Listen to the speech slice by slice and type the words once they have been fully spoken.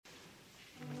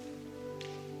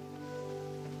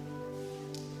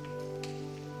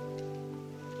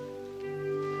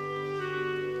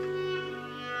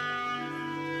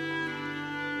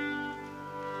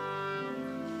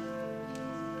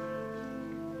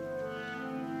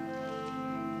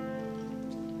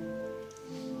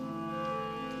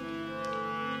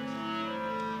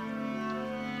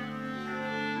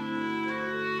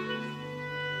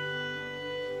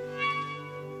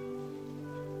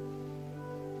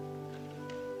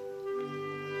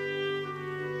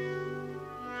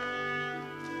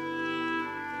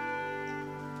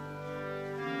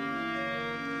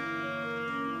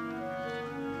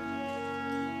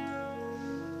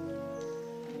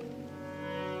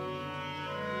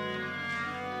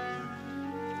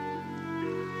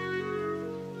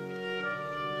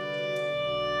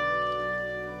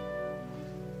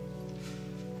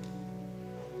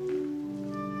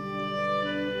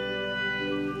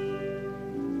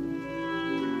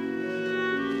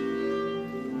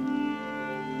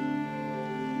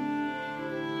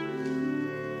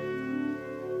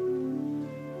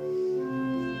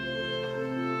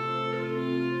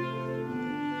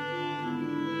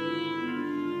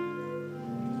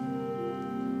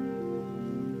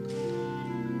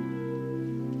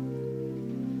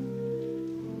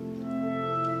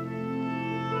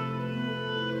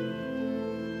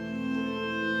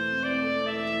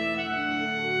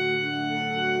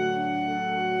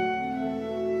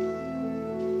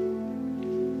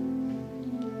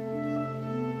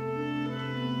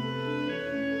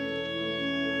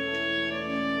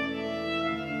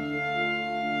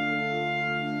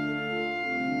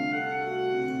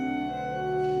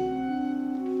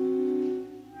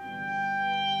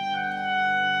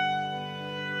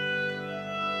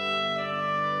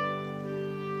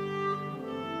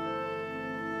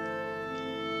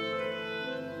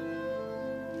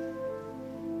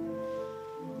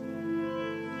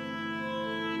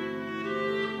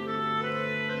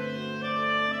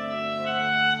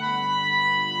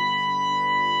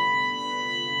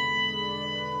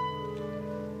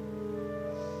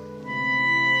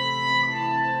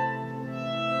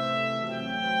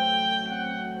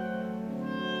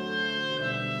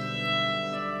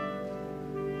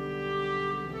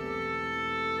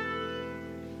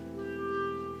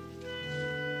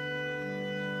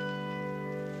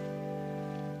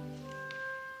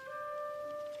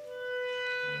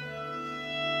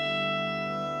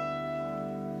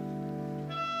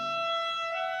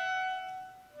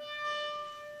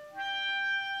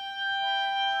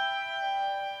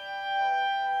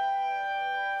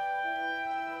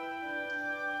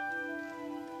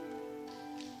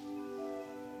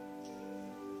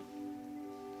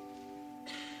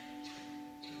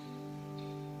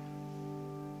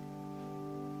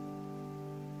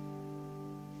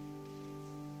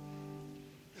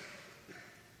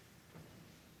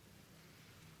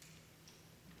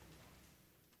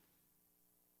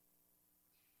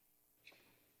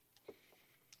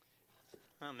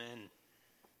Amen.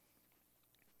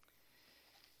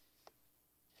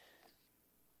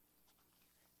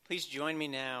 Please join me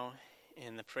now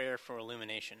in the prayer for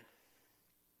illumination.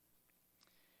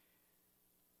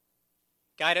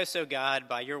 Guide us, O God,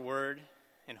 by your word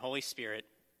and Holy Spirit,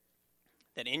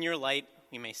 that in your light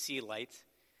we may see light,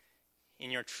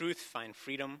 in your truth find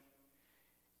freedom,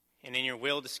 and in your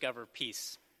will discover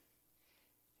peace.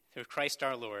 Through Christ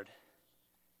our Lord.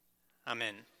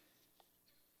 Amen.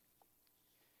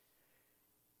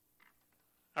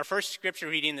 Our first scripture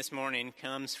reading this morning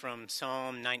comes from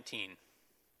Psalm 19.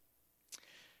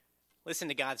 Listen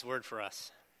to God's word for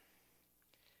us.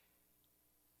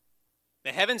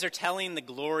 The heavens are telling the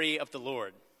glory of the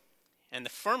Lord, and the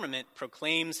firmament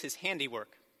proclaims his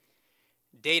handiwork.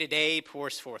 Day to day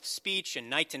pours forth speech, and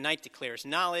night to night declares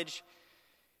knowledge.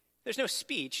 There's no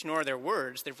speech, nor are there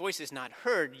words. Their voice is not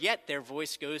heard, yet their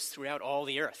voice goes throughout all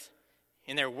the earth,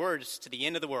 and their words to the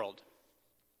end of the world.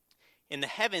 In the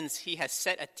heavens he has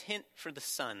set a tent for the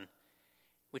sun,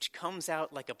 which comes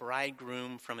out like a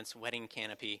bridegroom from its wedding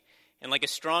canopy, and like a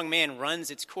strong man runs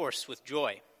its course with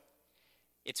joy.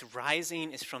 Its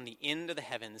rising is from the end of the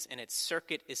heavens, and its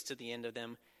circuit is to the end of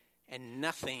them, and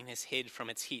nothing is hid from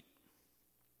its heat.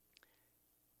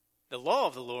 The law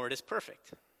of the Lord is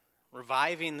perfect,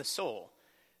 reviving the soul.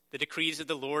 The decrees of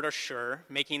the Lord are sure,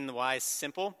 making the wise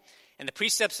simple, and the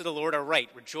precepts of the Lord are right,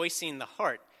 rejoicing the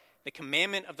heart. The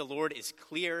commandment of the Lord is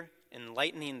clear,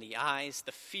 enlightening the eyes.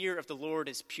 The fear of the Lord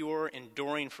is pure,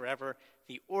 enduring forever.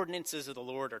 The ordinances of the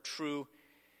Lord are true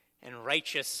and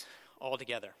righteous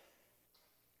altogether.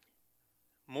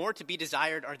 More to be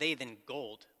desired are they than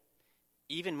gold,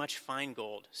 even much fine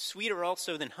gold, sweeter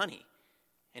also than honey,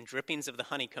 and drippings of the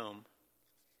honeycomb.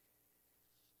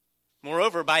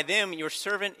 Moreover, by them your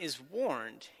servant is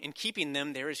warned. In keeping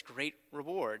them there is great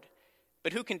reward.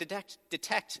 But who can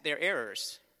detect their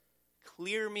errors?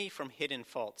 Clear me from hidden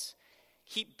faults.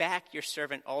 Keep back your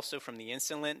servant also from the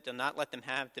insolent. Do not let them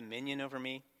have dominion over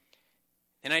me.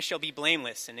 Then I shall be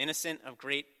blameless and innocent of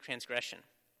great transgression.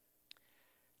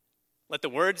 Let the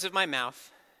words of my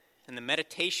mouth and the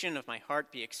meditation of my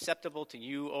heart be acceptable to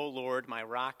you, O Lord, my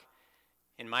rock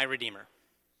and my redeemer.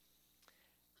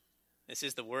 This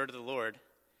is the word of the Lord.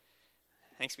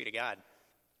 Thanks be to God.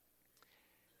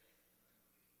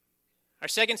 Our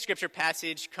second scripture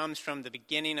passage comes from the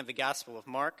beginning of the Gospel of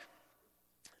Mark,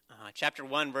 chapter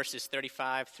 1, verses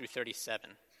 35 through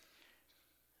 37.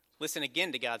 Listen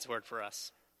again to God's word for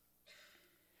us.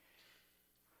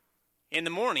 In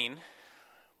the morning,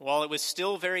 while it was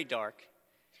still very dark,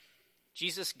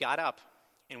 Jesus got up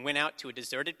and went out to a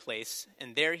deserted place,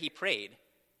 and there he prayed.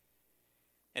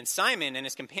 And Simon and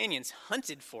his companions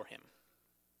hunted for him.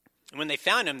 And when they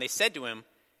found him, they said to him,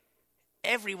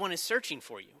 "Everyone is searching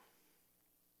for you."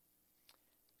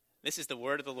 This is the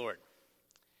word of the Lord.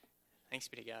 Thanks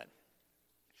be to God.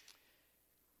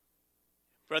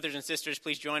 Brothers and sisters,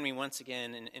 please join me once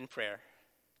again in prayer.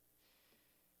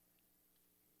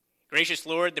 Gracious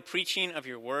Lord, the preaching of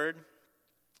your word,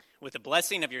 with the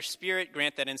blessing of your Spirit,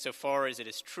 grant that insofar as it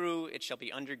is true, it shall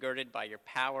be undergirded by your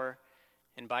power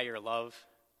and by your love.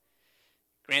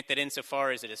 Grant that insofar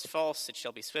as it is false, it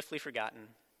shall be swiftly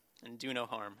forgotten and do no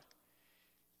harm.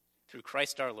 Through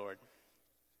Christ our Lord.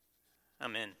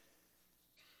 Amen.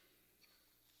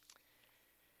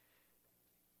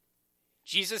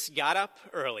 Jesus got up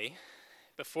early.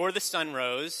 Before the sun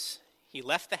rose, he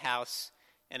left the house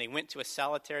and he went to a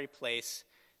solitary place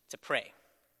to pray.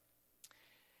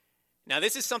 Now,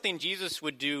 this is something Jesus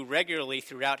would do regularly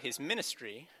throughout his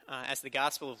ministry. As the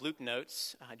Gospel of Luke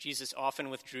notes, Jesus often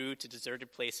withdrew to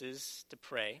deserted places to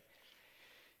pray.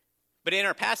 But in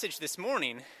our passage this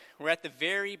morning, we're at the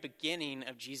very beginning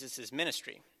of Jesus'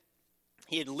 ministry.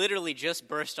 He had literally just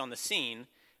burst on the scene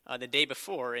the day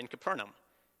before in Capernaum.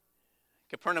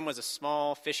 Capernaum was a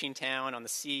small fishing town on the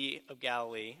Sea of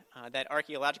Galilee that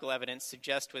archaeological evidence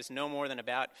suggests was no more than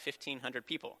about 1,500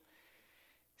 people.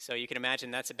 So you can imagine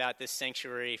that's about this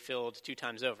sanctuary filled 2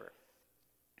 times over.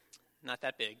 Not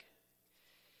that big.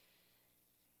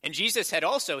 And Jesus had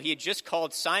just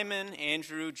called Simon,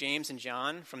 Andrew, James, and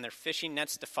John from their fishing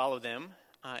nets to follow them.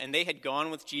 And they had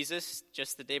gone with Jesus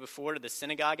just the day before to the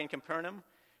synagogue in Capernaum.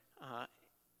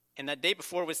 And that day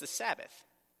before was the Sabbath.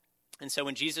 And so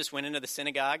when Jesus went into the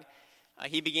synagogue,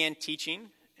 he began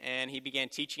teaching. And he began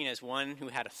teaching as one who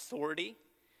had authority.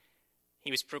 He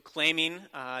was proclaiming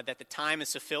that the time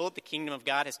is fulfilled, the kingdom of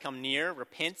God has come near,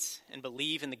 repent and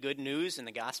believe in the good news in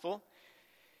the gospel.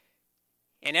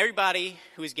 And everybody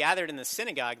who was gathered in the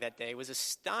synagogue that day was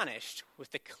astonished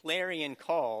with the clarion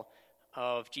call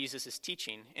of Jesus'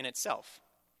 teaching in itself.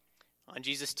 on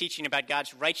Jesus' teaching about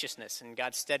God's righteousness and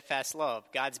God's steadfast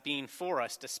love, God's being for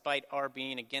us despite our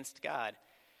being against God.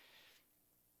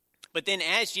 But then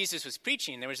as Jesus was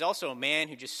preaching, there was also a man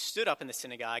who just stood up in the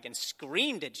synagogue and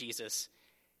screamed at Jesus,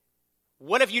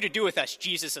 "What have you to do with us,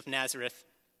 Jesus of Nazareth?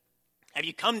 Have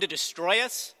you come to destroy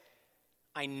us?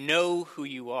 I know who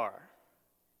you are,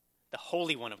 the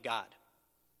Holy One of God."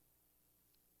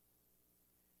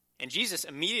 And Jesus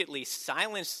immediately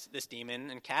silenced this demon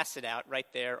and cast it out right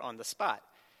there on the spot.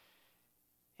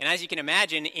 And as you can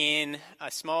imagine, in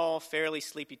a small, fairly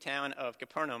sleepy town of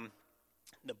Capernaum,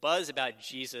 the buzz about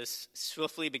Jesus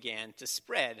swiftly began to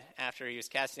spread after he was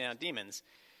casting out demons,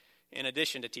 in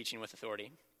addition to teaching with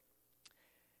authority.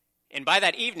 And by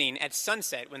that evening, at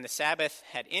sunset, when the Sabbath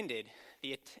had ended,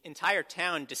 the entire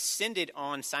town descended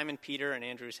on Simon Peter and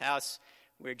Andrew's house,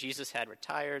 where Jesus had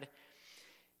retired.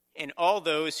 And all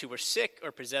those who were sick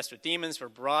or possessed with demons were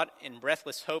brought in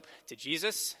breathless hope to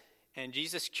Jesus. And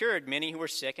Jesus cured many who were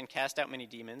sick and cast out many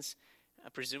demons,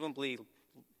 presumably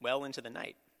well into the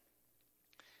night.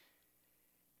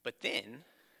 But then,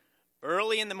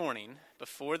 early in the morning,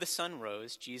 before the sun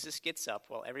rose, Jesus gets up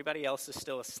while everybody else is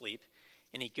still asleep,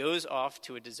 and he goes off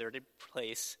to a deserted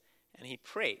place, and he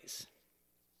prays.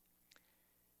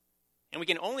 And we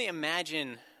can only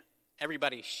imagine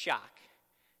everybody's shock,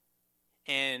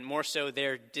 and more so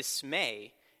their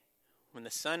dismay, when the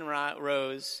sun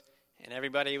rose and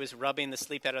everybody was rubbing the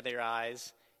sleep out of their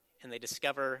eyes, and they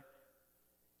discover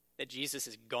that Jesus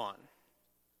is gone.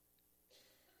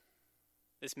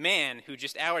 This man who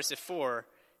just hours before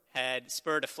had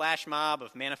spurred a flash mob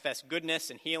of manifest goodness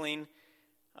and healing,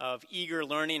 of eager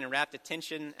learning and rapt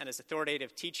attention at his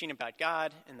authoritative teaching about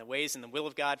God and the ways and the will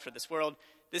of God for this world,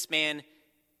 this man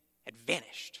had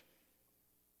vanished.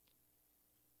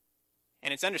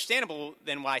 And it's understandable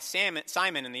then why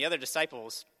Simon and the other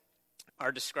disciples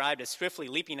are described as swiftly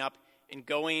leaping up and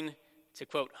going to,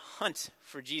 quote, hunt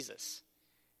for Jesus.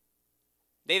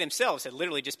 They themselves had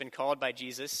literally just been called by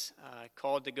Jesus,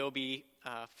 called to go be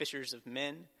fishers of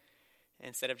men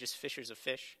instead of just fishers of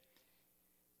fish.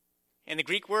 And the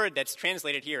Greek word that's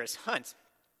translated here as hunt,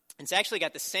 it's actually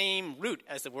got the same root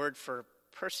as the word for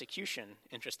persecution,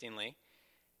 interestingly.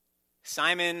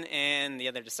 Simon and the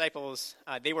other disciples,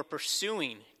 they were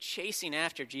pursuing, chasing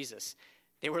after Jesus.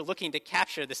 They were looking to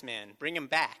capture this man, bring him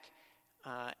back.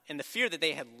 And the fear that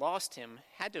they had lost him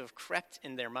had to have crept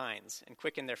in their minds and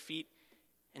quickened their feet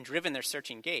and driven their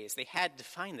searching gaze. They had to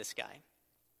find this guy.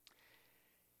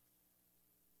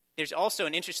 There's also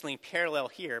an interesting parallel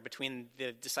here between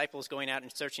the disciples going out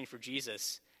and searching for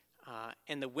Jesus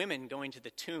and the women going to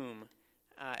the tomb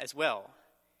as well.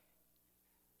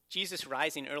 Jesus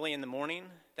rising early in the morning,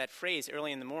 that phrase,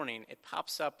 early in the morning, it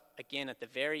pops up again at the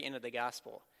very end of the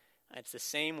gospel. It's the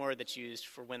same word that's used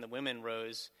for when the women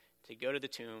rose to go to the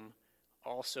tomb,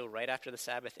 also right after the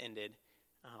Sabbath ended,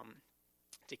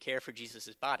 to care for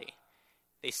Jesus' body.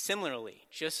 They similarly,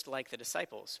 just like the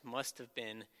disciples, must have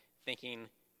been thinking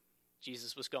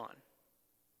Jesus was gone,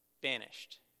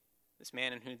 banished, this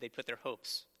man in whom they put their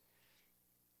hopes.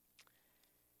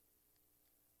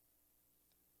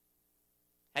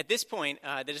 At this point,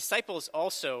 the disciples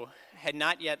also had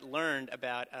not yet learned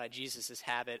about Jesus'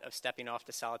 habit of stepping off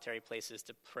to solitary places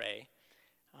to pray.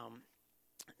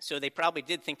 So they probably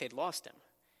did think they'd lost him.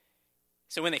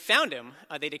 So when they found him,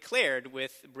 they declared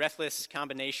with breathless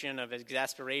combination of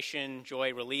exasperation,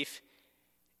 joy, relief,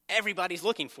 "Everybody's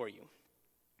looking for you,"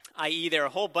 i.e. there are a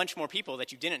whole bunch more people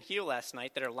that you didn't heal last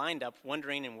night that are lined up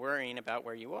wondering and worrying about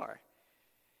where you are.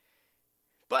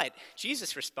 But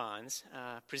Jesus responds,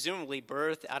 presumably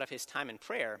birthed out of his time in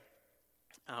prayer,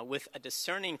 with a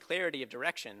discerning clarity of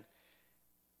direction.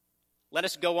 "Let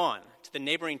us go on to the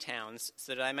neighboring towns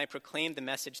so that I might proclaim the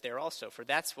message there also, for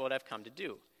that's what I've come to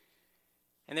do."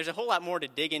 And there's a whole lot more to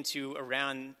dig into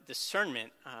around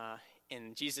discernment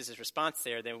in Jesus' response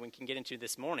there than we can get into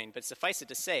this morning. But suffice it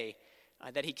to say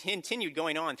that he continued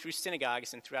going on through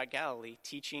synagogues and throughout Galilee,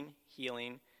 teaching,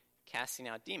 healing, casting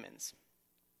out demons.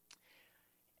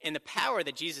 And the power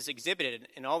that Jesus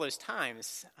exhibited in all those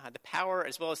times, the power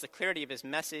as well as the clarity of his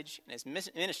message and his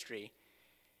ministry,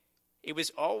 it was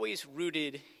always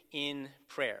rooted in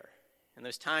prayer. In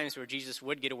those times where Jesus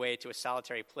would get away to a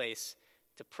solitary place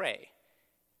to pray,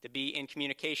 to be in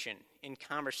communication, in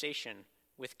conversation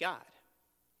with God.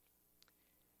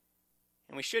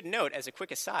 And we should note, as a quick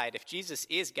aside, if Jesus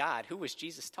is God, who was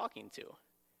Jesus talking to?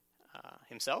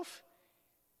 Himself?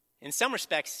 In some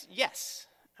respects, yes.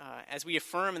 As we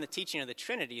affirm in the teaching of the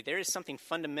Trinity, there is something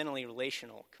fundamentally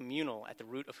relational, communal at the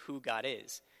root of who God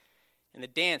is. And the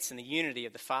dance and the unity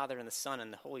of the Father and the Son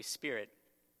and the Holy Spirit,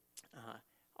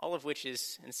 all of which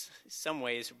is in some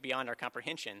ways beyond our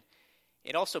comprehension.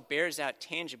 it also bears out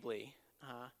tangibly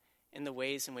in the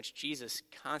ways in which Jesus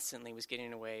constantly was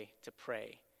getting away to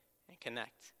pray and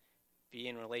connect, be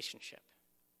in relationship.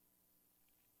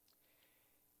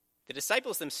 The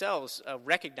disciples themselves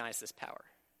recognized this power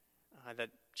that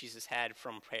Jesus had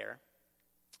from prayer.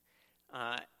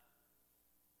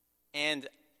 And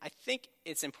I think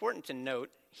it's important to note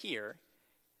here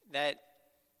that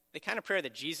the kind of prayer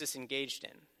that Jesus engaged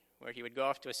in, where he would go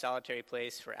off to a solitary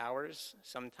place for hours,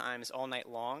 sometimes all night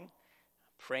long,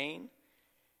 praying,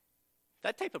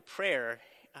 that type of prayer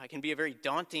can be a very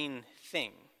daunting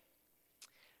thing.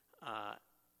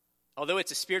 Although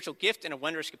it's a spiritual gift and a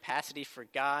wondrous capacity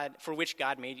for which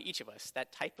God made each of us,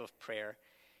 that type of prayer,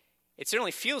 it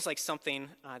certainly feels like something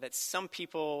that some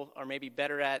people are maybe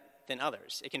better at than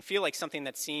others. It can feel like something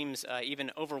that seems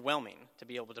even overwhelming to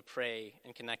be able to pray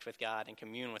and connect with God and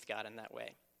commune with God in that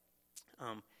way.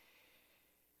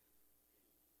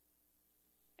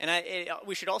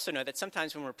 We should also know that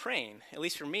sometimes when we're praying, at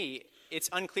least for me, it's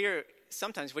unclear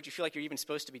sometimes what you feel like you're even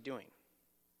supposed to be doing.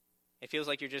 It feels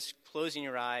like you're just closing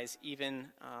your eyes, even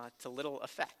to little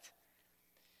effect.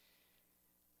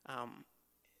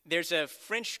 There's a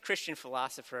French Christian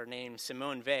philosopher named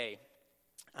Simone Weil.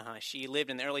 She lived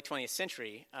in the early 20th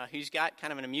century, who's got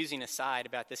kind of an amusing aside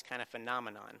about this kind of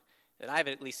phenomenon that I've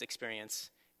at least experienced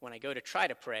when I go to try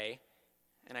to pray,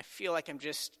 and I feel like I'm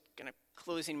just kind of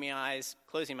closing my eyes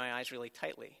really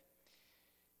tightly.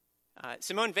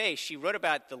 Simone Weil, she wrote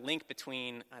about the link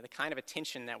between the kind of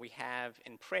attention that we have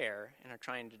in prayer and are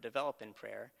trying to develop in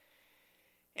prayer,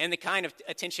 and the kind of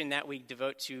attention that we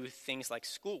devote to things like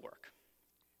schoolwork.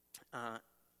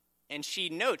 And she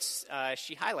notes,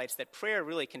 she highlights that prayer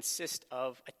really consists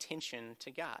of attention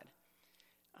to God.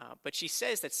 But she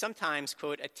says that sometimes,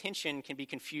 quote, attention can be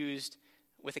confused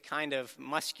with a kind of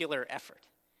muscular effort.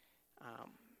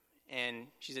 And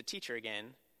she's a teacher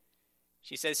again.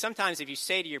 She says, sometimes if you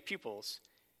say to your pupils,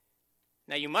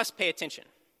 now you must pay attention,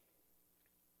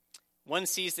 one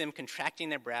sees them contracting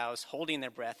their brows, holding their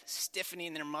breath,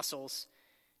 stiffening their muscles,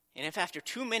 and if after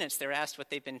 2 minutes they're asked what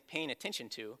they've been paying attention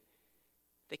to,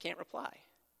 they can't reply.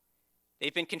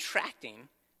 They've been concentrating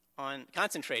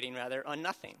on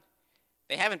nothing.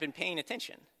 They haven't been paying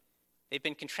attention. They've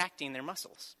been contracting their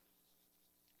muscles.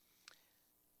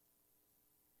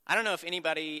 I don't know if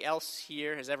anybody else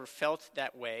here has ever felt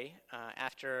that way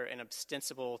after an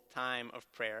ostensible time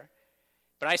of prayer,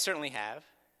 but I certainly have.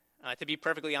 To be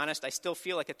perfectly honest, I still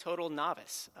feel like a total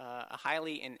novice, a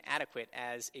highly inadequate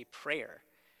as a prayer.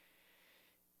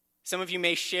 Some of you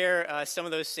may share some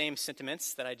of those same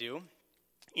sentiments that I do,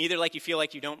 either like you feel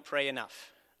like you don't pray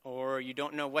enough, or you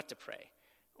don't know what to pray,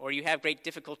 or you have great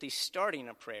difficulty starting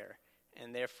a prayer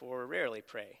and therefore rarely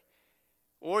pray.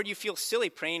 Or you feel silly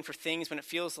praying for things when it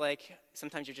feels like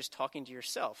sometimes you're just talking to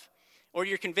yourself. Or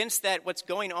you're convinced that what's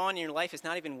going on in your life is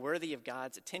not even worthy of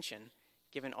God's attention,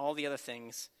 given all the other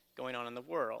things going on in the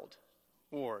world.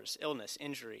 Wars, illness,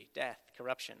 injury, death,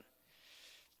 corruption.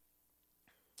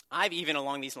 I've even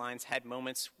along these lines had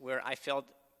moments where I felt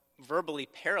verbally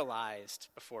paralyzed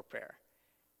before prayer,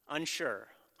 unsure,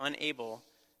 unable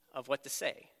of what to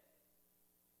say.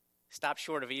 Stopped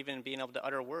short of even being able to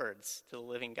utter words to the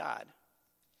living God.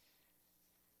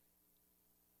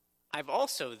 I've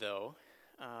also, though,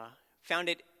 found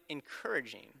it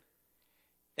encouraging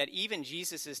that even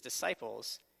Jesus'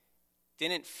 disciples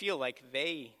didn't feel like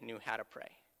they knew how to pray.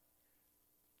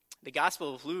 The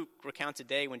Gospel of Luke recounts a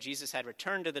day when Jesus had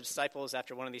returned to the disciples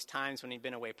after one of these times when he'd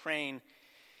been away praying,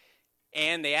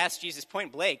 and they asked Jesus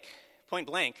point blank,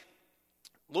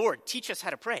 Lord, teach us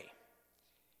how to pray.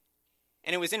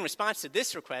 And it was in response to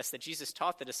this request that Jesus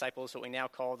taught the disciples what we now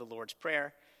call the Lord's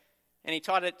Prayer. And he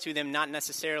taught it to them not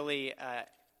necessarily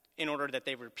in order that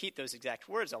they repeat those exact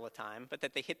words all the time, but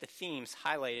that they hit the themes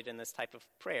highlighted in this type of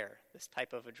prayer, this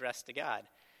type of address to God.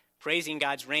 Praising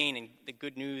God's reign and the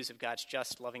good news of God's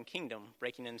just, loving kingdom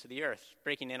breaking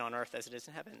in on earth as it is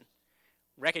in heaven.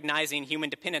 Recognizing human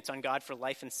dependence on God for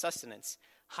life and sustenance,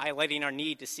 highlighting our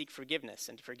need to seek forgiveness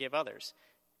and to forgive others,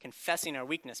 confessing our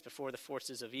weakness before the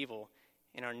forces of evil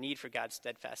and our need for God's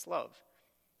steadfast love.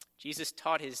 Jesus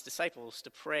taught his disciples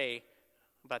to pray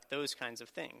about those kinds of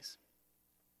things.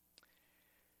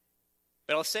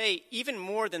 But I'll say, even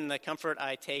more than the comfort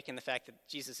I take in the fact that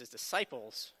Jesus'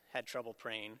 disciples had trouble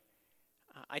praying,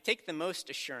 I take the most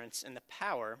assurance in the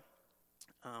power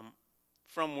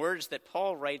from words that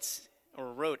Paul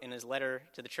wrote in his letter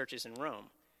to the churches in Rome.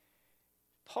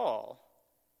 Paul,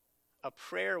 a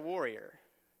prayer warrior,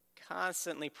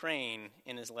 constantly praying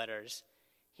in his letters,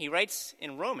 he writes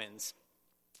in Romans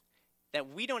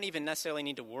that we don't even necessarily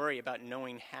need to worry about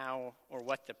knowing how or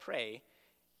what to pray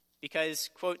because,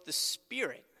 quote, the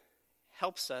Spirit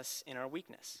helps us in our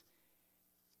weakness.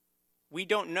 We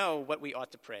don't know what we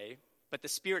ought to pray, but the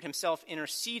Spirit himself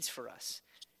intercedes for us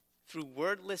through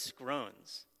wordless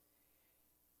groans.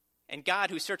 And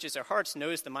God, who searches our hearts,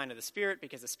 knows the mind of the Spirit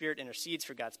because the Spirit intercedes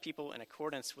for God's people in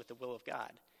accordance with the will of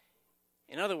God.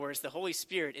 In other words, the Holy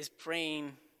Spirit is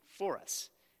praying for us.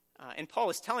 And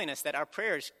Paul is telling us that our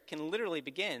prayers can literally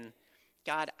begin,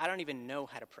 God, I don't even know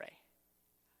how to pray.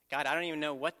 God, I don't even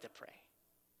know what to pray.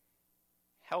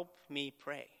 Help me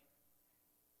pray.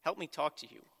 Help me talk to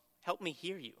you. Help me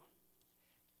hear you.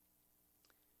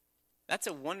 That's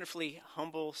a wonderfully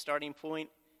humble starting point.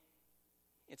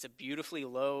 It's a beautifully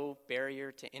low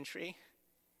barrier to entry.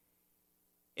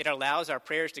 It allows our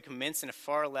prayers to commence in a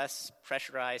far less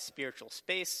pressurized spiritual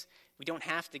space. We don't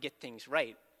have to get things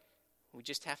right. We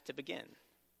just have to begin.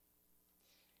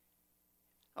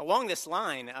 Along this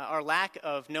line, our lack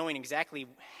of knowing exactly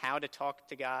how to talk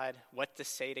to God, what to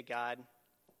say to God,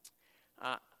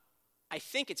 I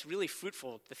think it's really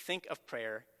fruitful to think of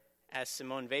prayer, as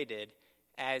Simone Weil did,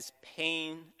 as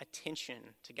paying attention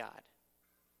to God.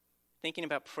 Thinking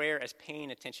about prayer as paying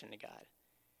attention to God.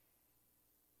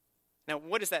 Now,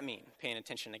 what does that mean, paying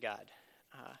attention to God?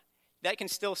 That can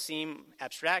still seem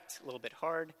abstract, a little bit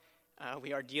hard.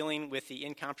 We are dealing with the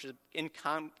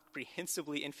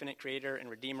incomprehensibly infinite creator and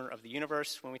redeemer of the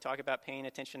universe when we talk about paying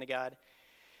attention to God.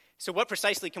 So what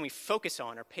precisely can we focus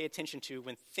on or pay attention to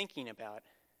when thinking about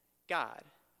God,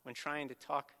 when trying to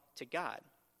talk to God?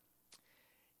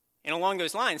 And along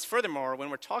those lines, furthermore,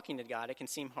 when we're talking to God, it can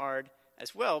seem hard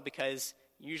as well because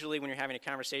usually when you're having a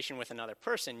conversation with another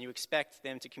person, you expect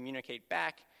them to communicate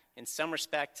back in some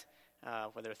respect,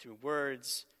 whether through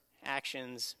words,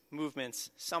 actions,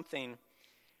 movements, something.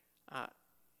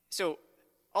 So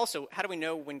also, how do we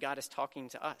know when God is talking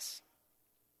to us?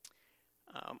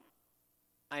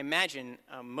 I imagine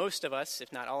most of us,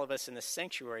 if not all of us in this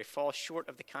sanctuary, fall short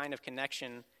of the kind of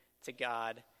connection to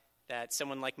God that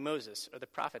someone like Moses or the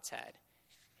prophets had,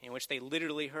 in which they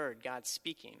literally heard God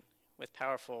speaking with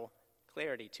powerful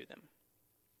clarity to them.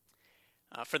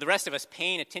 For the rest of us,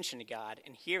 paying attention to God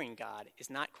and hearing God is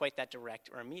not quite that direct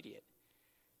or immediate.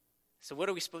 So what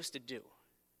are we supposed to do?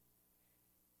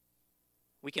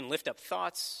 We can lift up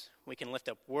thoughts, we can lift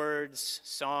up words,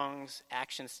 songs,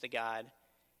 actions to God,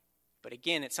 but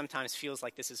again, it sometimes feels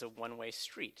like this is a one-way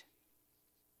street.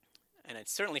 And it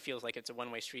certainly feels like it's a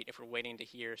one-way street if we're waiting to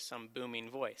hear some booming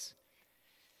voice.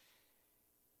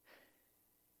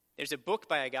 There's a book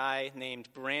by a guy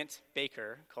named Brant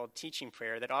Baker called Teaching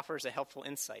Prayer that offers a helpful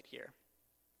insight here,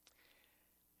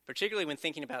 particularly when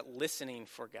thinking about listening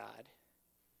for God.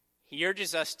 He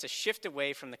urges us to shift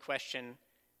away from the question,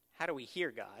 how do we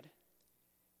hear God,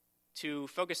 to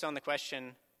focus on the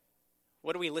question,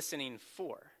 what are we listening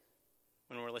for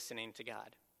when we're listening to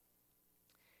God?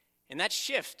 And that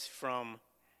shift from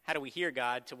how do we hear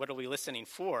God to what are we listening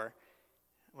for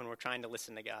when we're trying to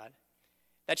listen to God,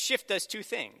 that shift does two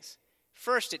things.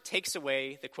 First, it takes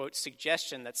away the, quote,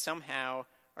 suggestion that somehow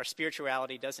our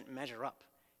spirituality doesn't measure up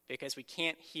because we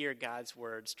can't hear God's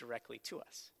words directly to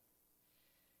us.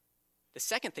 The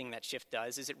second thing that shift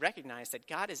does is it recognizes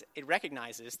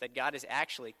that God is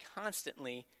actually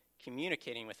constantly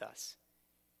communicating with us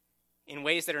in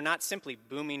ways that are not simply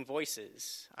booming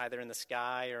voices, either in the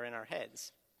sky or in our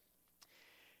heads.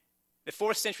 The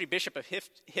 4th century bishop of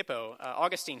Hippo,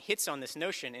 Augustine, hits on this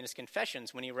notion in his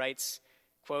Confessions when he writes,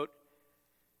 quote,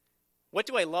 "What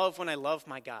do I love when I love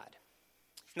my God?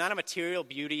 It's not a material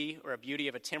beauty or a beauty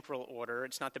of a temporal order.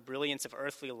 It's not the brilliance of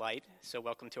earthly light, so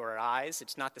welcome to our eyes.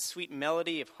 It's not the sweet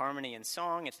melody of harmony and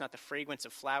song. It's not the fragrance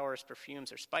of flowers,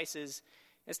 perfumes, or spices.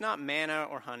 It's not manna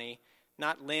or honey,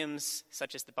 not limbs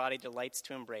such as the body delights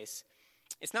to embrace.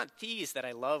 It's not these that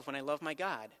I love when I love my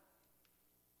God.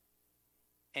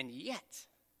 And yet,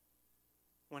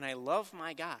 when I love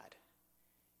my God,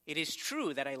 it is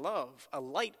true that I love a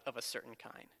light of a certain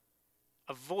kind,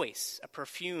 a voice, a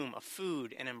perfume, a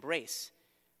food, an embrace.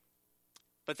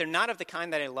 But they're not of the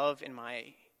kind that I love in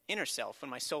my inner self,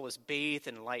 when my soul is bathed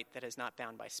in light that is not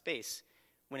bound by space,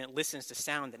 when it listens to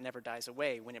sound that never dies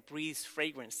away, when it breathes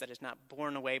fragrance that is not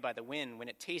borne away by the wind, when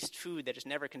it tastes food that is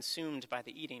never consumed by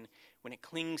the eating, when it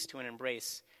clings to an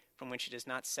embrace from which it is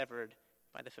not severed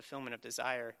by the fulfillment of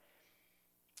desire.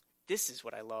 This is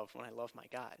what I love when I love my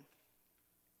God."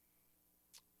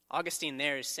 Augustine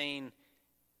there is saying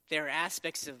there are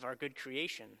aspects of our good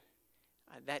creation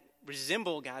that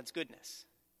resemble God's goodness.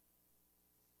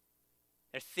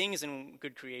 There are things in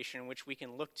good creation which we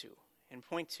can look to and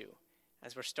point to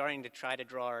as we're starting to try to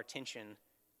draw our attention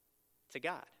to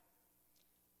God.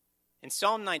 And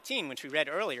Psalm 19, which we read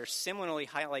earlier, similarly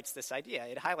highlights this idea.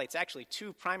 It highlights actually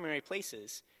two primary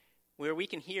places where we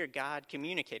can hear God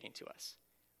communicating to us.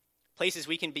 Places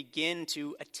we can begin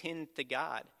to attend to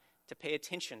God, to pay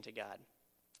attention to God,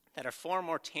 that are far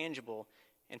more tangible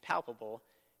and palpable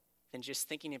than just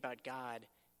thinking about God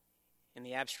in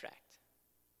the abstract.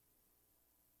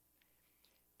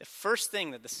 The first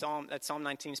thing that Psalm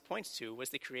 19 points to was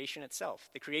the creation itself,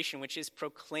 the creation which is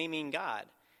proclaiming God,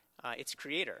 its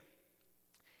creator.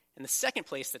 And the second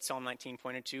place that Psalm 19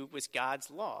 pointed to was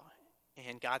God's law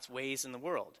and God's ways in the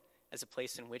world as a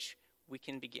place in which we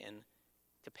can begin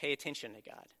to pay attention to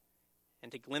God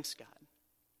and to glimpse God.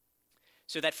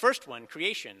 So that first one,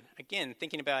 creation, again,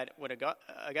 thinking about what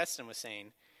Augustine was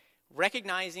saying,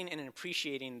 recognizing and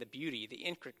appreciating the beauty, the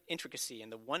intricacy,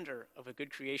 and the wonder of a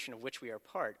good creation of which we are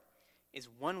part is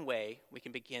one way we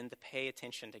can begin to pay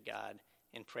attention to God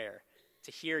in prayer,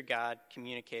 to hear God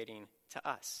communicating to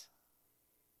us.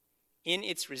 In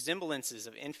its resemblances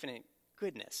of infinite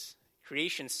goodness,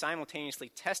 creation simultaneously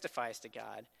testifies to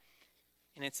God,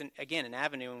 and it's, again, an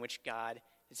avenue in which God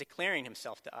is declaring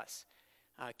himself to us.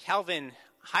 Calvin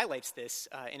highlights this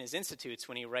in his Institutes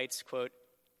when he writes, quote,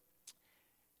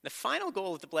 "The final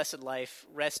goal of the blessed life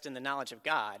rests in the knowledge of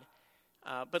God,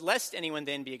 but lest anyone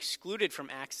then be excluded from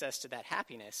access to that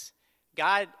happiness,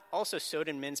 God also sowed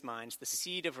in men's minds the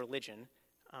seed of religion,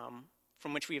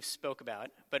 from which we have spoke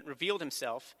about, but revealed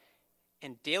himself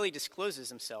and daily discloses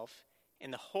himself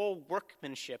in the whole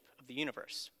workmanship of the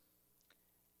universe.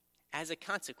 As a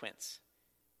consequence,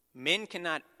 men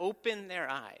cannot open their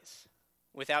eyes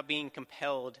without being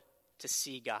compelled to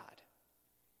see God.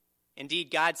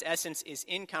 Indeed, God's essence is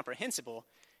incomprehensible,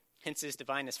 hence his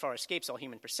divineness far escapes all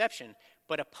human perception,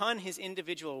 but upon his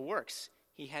individual works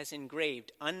he has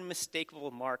engraved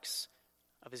unmistakable marks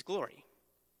of his glory."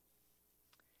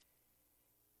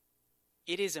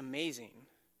 It is amazing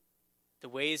the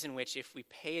ways in which, if we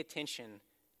pay attention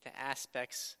to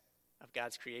aspects of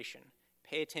God's creation,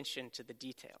 pay attention to the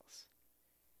details,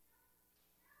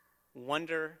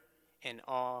 wonder and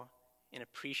awe and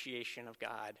appreciation of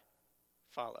God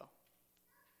follow.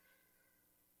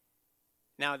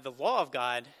 Now, the law of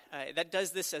God, that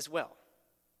does this as well.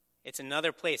 It's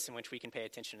another place in which we can pay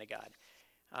attention to God.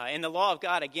 And the law of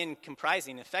God, again,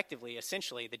 comprising effectively,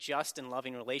 essentially, the just and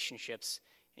loving relationships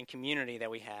and community that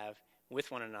we have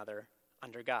with one another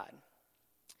under God.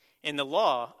 In the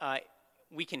law,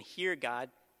 we can hear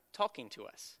God talking to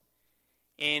us.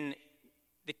 In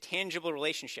the tangible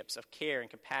relationships of care and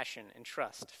compassion and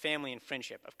trust, family and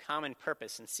friendship, of common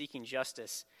purpose and seeking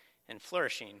justice and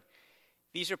flourishing,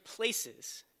 these are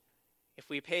places, if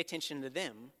we pay attention to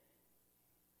them,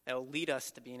 that will lead us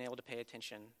to being able to pay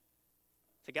attention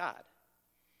to God.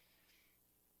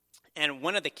 And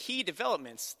one of the key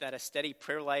developments that a steady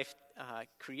prayer life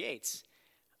creates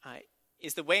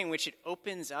is the way in which it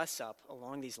opens us up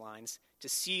along these lines to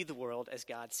see the world as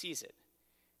God sees it,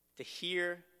 to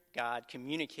hear God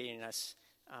communicating us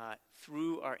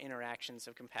through our interactions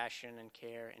of compassion and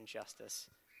care and justice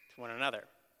to one another.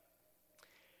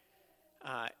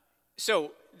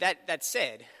 So that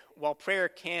said, while prayer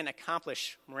can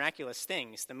accomplish miraculous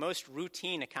things, the most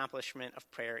routine accomplishment of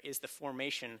prayer is the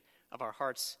formation of our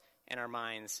hearts and our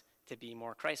minds to be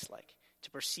more Christ-like,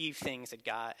 to perceive things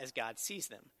as God sees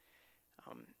them.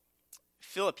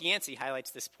 Philip Yancey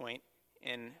highlights this point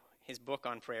in his book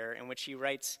on prayer, in which he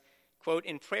writes, quote,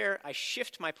 "In prayer, I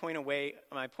shift my point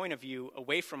of view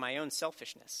away from my own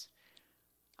selfishness.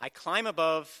 I climb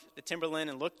above the timberland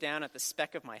and look down at the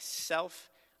speck of myself.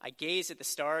 I gaze at the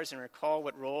stars and recall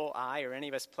what role I or any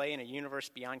of us play in a universe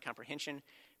beyond comprehension.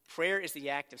 Prayer is the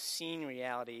act of seeing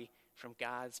reality from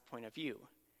God's point of view.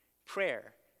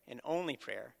 Prayer, and only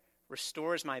prayer,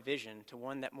 restores my vision to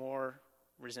one that more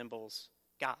resembles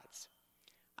God's.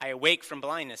 I awake from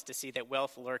blindness to see that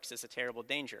wealth lurks as a terrible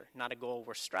danger, not a goal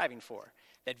worth striving for.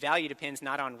 That value depends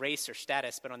not on race or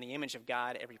status, but on the image of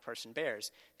God every person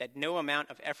bears. That no amount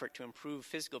of effort to improve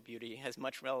physical beauty has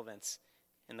much relevance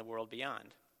in the world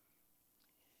beyond."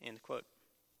 End quote.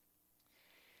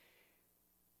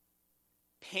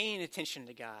 Paying attention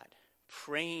to God,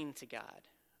 praying to God,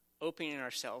 opening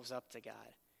ourselves up to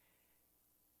God,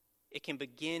 it can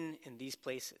begin in these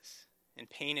places, in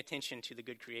paying attention to the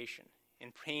good creation,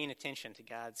 in paying attention to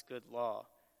God's good law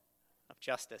of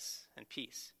justice and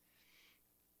peace,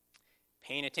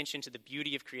 paying attention to the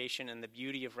beauty of creation and the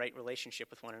beauty of right relationship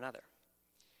with one another.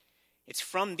 It's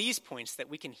from these points that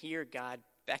we can hear God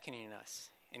beckoning us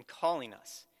and calling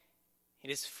us. It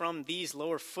is from these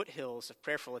lower foothills of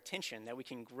prayerful attention that we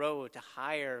can grow to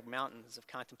higher mountains of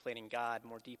contemplating God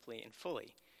more deeply and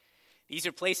fully. These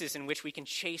are places in which we can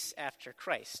chase after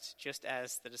Christ, just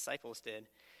as the disciples did,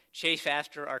 chase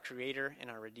after our Creator and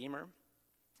our Redeemer.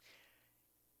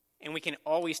 And we can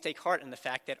always take heart in the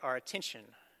fact that our attention,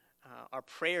 our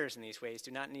prayers in these ways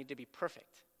do not need to be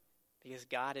perfect, because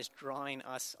God is drawing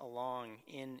us along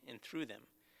in and through them.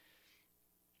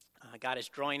 God is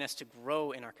drawing us to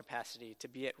grow in our capacity to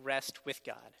be at rest with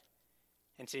God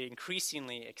and to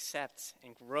increasingly accept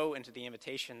and grow into the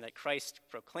invitation that Christ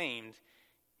proclaimed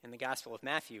in the Gospel of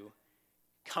Matthew.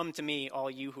 Come to me, all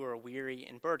you who are weary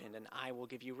and burdened, and I will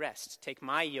give you rest. Take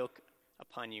my yoke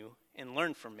upon you and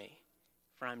learn from me,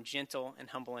 for I am gentle and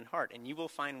humble in heart, and you will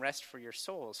find rest for your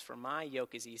souls, for my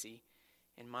yoke is easy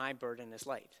and my burden is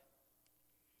light.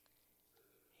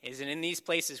 It is in these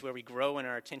places where we grow in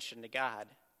our attention to God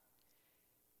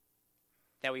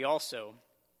that we also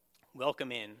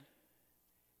welcome in,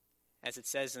 as it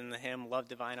says in the hymn, Love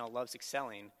Divine, All Loves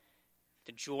Excelling,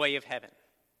 the joy of heaven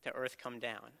to earth come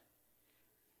down.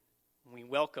 We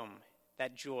welcome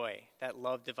that joy, that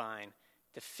love divine,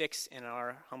 to fix in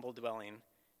our humble dwelling,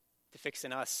 to fix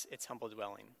in us its humble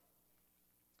dwelling.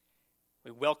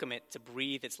 We welcome it to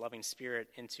breathe its loving spirit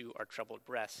into our troubled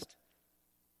breast,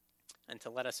 and to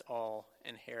let us all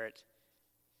inherit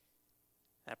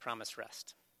that promised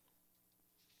rest.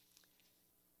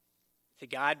 To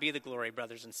God be the glory,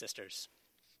 brothers and sisters,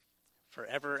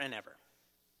 forever and ever.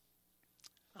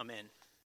 Amen.